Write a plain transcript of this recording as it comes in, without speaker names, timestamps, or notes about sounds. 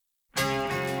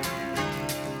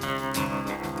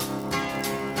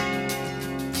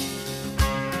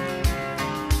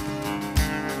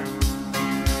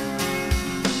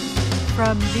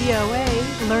From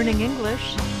VOA Learning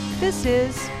English, this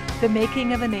is The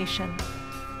Making of a Nation.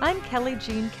 I'm Kelly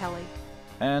Jean Kelly.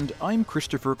 And I'm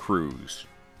Christopher Cruz.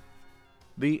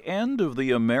 The end of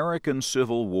the American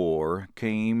Civil War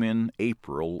came in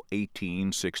April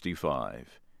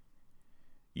 1865.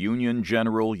 Union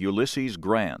General Ulysses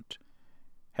Grant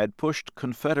had pushed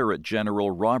Confederate General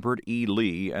Robert E.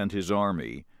 Lee and his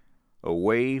army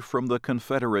away from the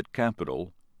Confederate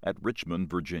capital at Richmond,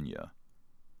 Virginia.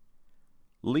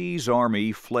 Lee's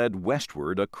army fled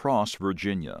westward across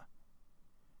Virginia.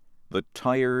 The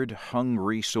tired,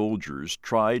 hungry soldiers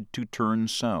tried to turn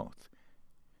south,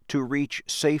 to reach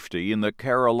safety in the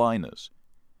Carolinas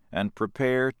and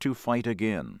prepare to fight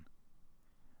again.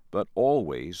 But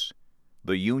always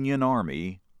the Union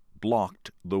Army blocked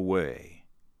the way.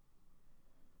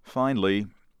 Finally,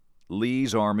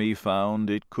 Lee's army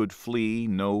found it could flee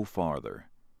no farther.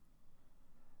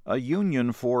 A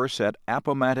Union force at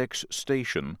Appomattox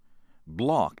Station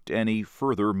blocked any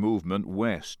further movement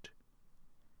west.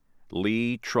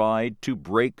 Lee tried to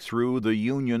break through the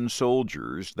Union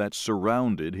soldiers that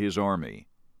surrounded his army,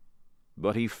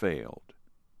 but he failed.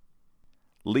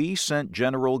 Lee sent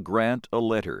General Grant a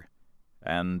letter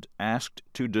and asked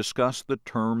to discuss the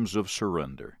terms of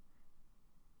surrender.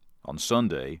 On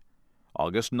Sunday,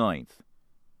 August 9th,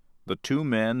 the two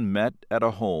men met at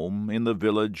a home in the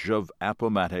village of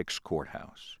Appomattox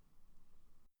Courthouse.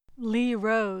 Lee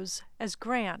rose as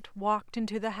Grant walked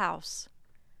into the house.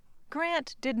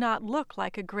 Grant did not look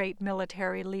like a great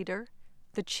military leader,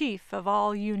 the chief of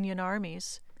all Union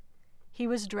armies. He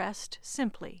was dressed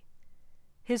simply.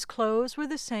 His clothes were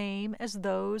the same as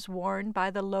those worn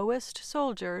by the lowest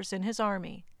soldiers in his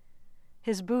army.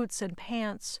 His boots and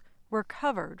pants were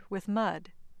covered with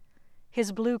mud.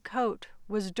 His blue coat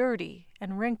was dirty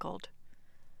and wrinkled,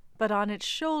 but on its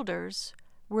shoulders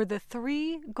were the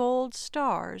 3 gold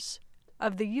stars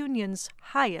of the Union's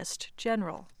highest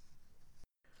general.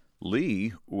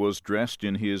 Lee was dressed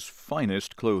in his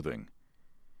finest clothing.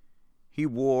 He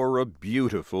wore a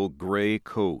beautiful gray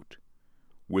coat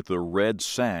with a red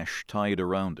sash tied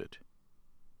around it.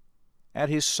 At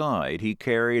his side he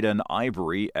carried an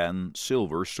ivory and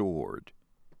silver sword.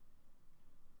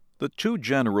 The two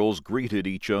generals greeted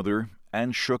each other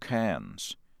and shook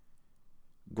hands.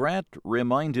 Grant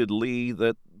reminded Lee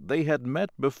that they had met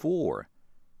before,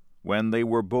 when they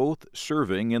were both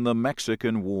serving in the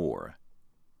Mexican War.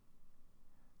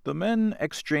 The men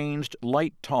exchanged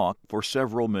light talk for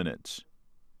several minutes.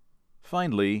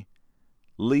 Finally,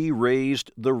 Lee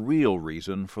raised the real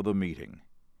reason for the meeting.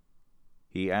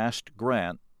 He asked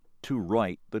Grant to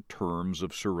write the terms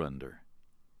of surrender.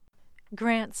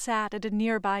 Grant sat at a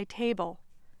nearby table.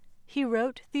 He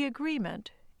wrote the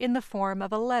agreement in the form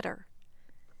of a letter.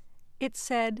 It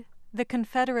said the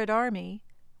Confederate Army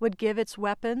would give its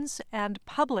weapons and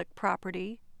public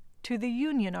property to the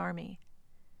Union Army.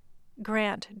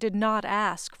 Grant did not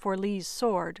ask for Lee's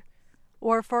sword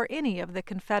or for any of the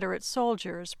Confederate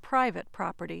soldiers' private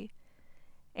property,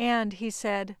 and he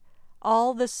said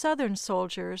all the Southern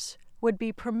soldiers would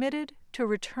be permitted to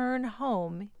return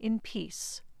home in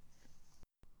peace.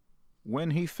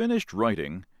 When he finished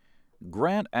writing,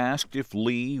 Grant asked if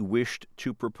Lee wished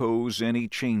to propose any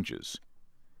changes.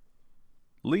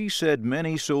 Lee said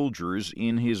many soldiers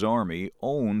in his army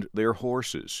owned their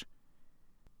horses.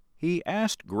 He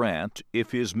asked Grant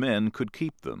if his men could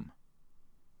keep them.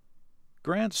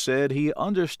 Grant said he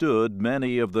understood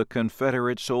many of the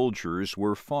Confederate soldiers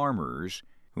were farmers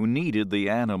who needed the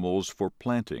animals for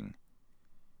planting.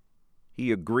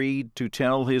 He agreed to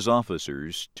tell his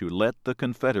officers to let the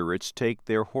Confederates take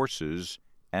their horses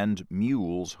and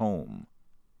mules home.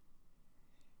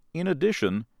 In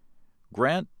addition,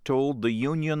 Grant told the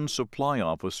Union supply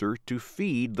officer to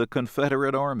feed the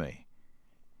Confederate Army.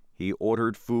 He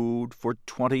ordered food for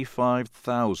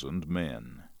 25,000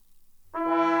 men.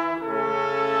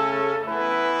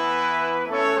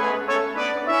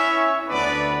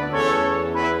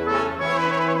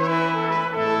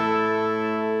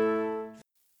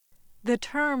 The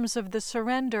terms of the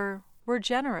surrender were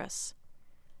generous.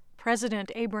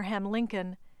 President Abraham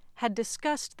Lincoln had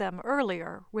discussed them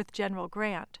earlier with General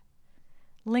Grant.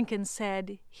 Lincoln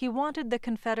said he wanted the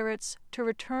Confederates to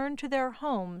return to their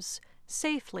homes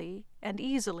safely and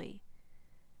easily.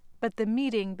 But the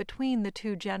meeting between the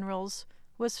two generals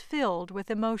was filled with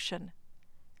emotion.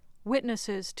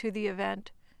 Witnesses to the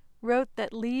event wrote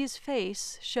that Lee's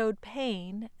face showed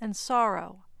pain and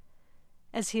sorrow.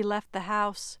 As he left the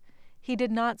house, he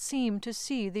did not seem to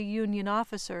see the Union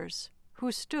officers,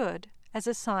 who stood as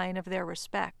a sign of their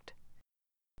respect.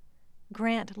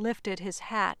 Grant lifted his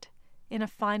hat in a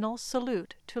final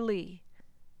salute to Lee.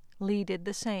 Lee did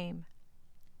the same.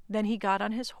 Then he got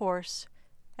on his horse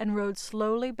and rode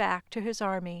slowly back to his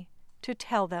army to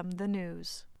tell them the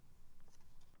news.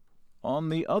 On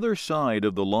the other side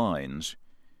of the lines,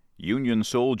 Union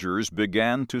soldiers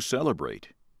began to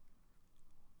celebrate.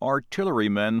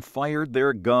 Artillerymen fired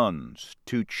their guns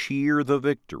to cheer the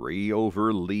victory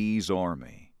over Lee's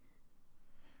army.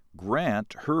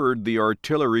 Grant heard the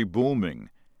artillery booming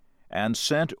and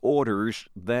sent orders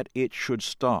that it should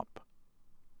stop.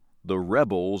 "The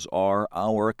rebels are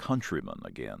our countrymen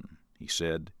again," he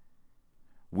said.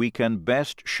 "We can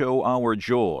best show our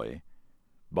joy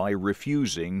by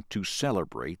refusing to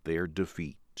celebrate their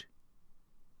defeat."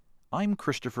 I'm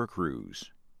Christopher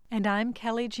Cruz. And I'm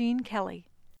Kelly Jean Kelly.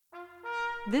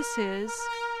 This is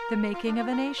The Making of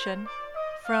a Nation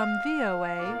from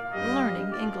VOA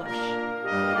Learning English.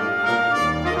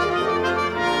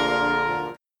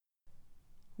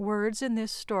 Words in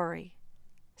this story: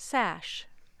 sash,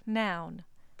 noun,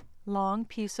 long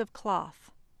piece of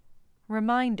cloth;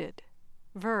 reminded,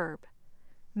 verb,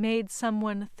 made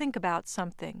someone think about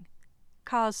something,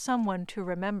 cause someone to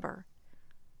remember;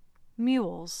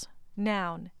 mules,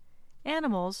 noun,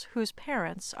 animals whose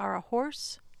parents are a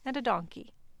horse and a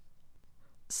donkey;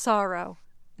 sorrow,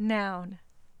 noun,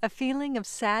 a feeling of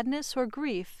sadness or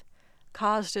grief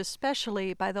caused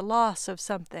especially by the loss of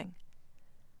something;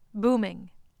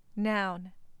 booming,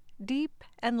 noun, deep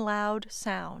and loud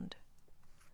sound.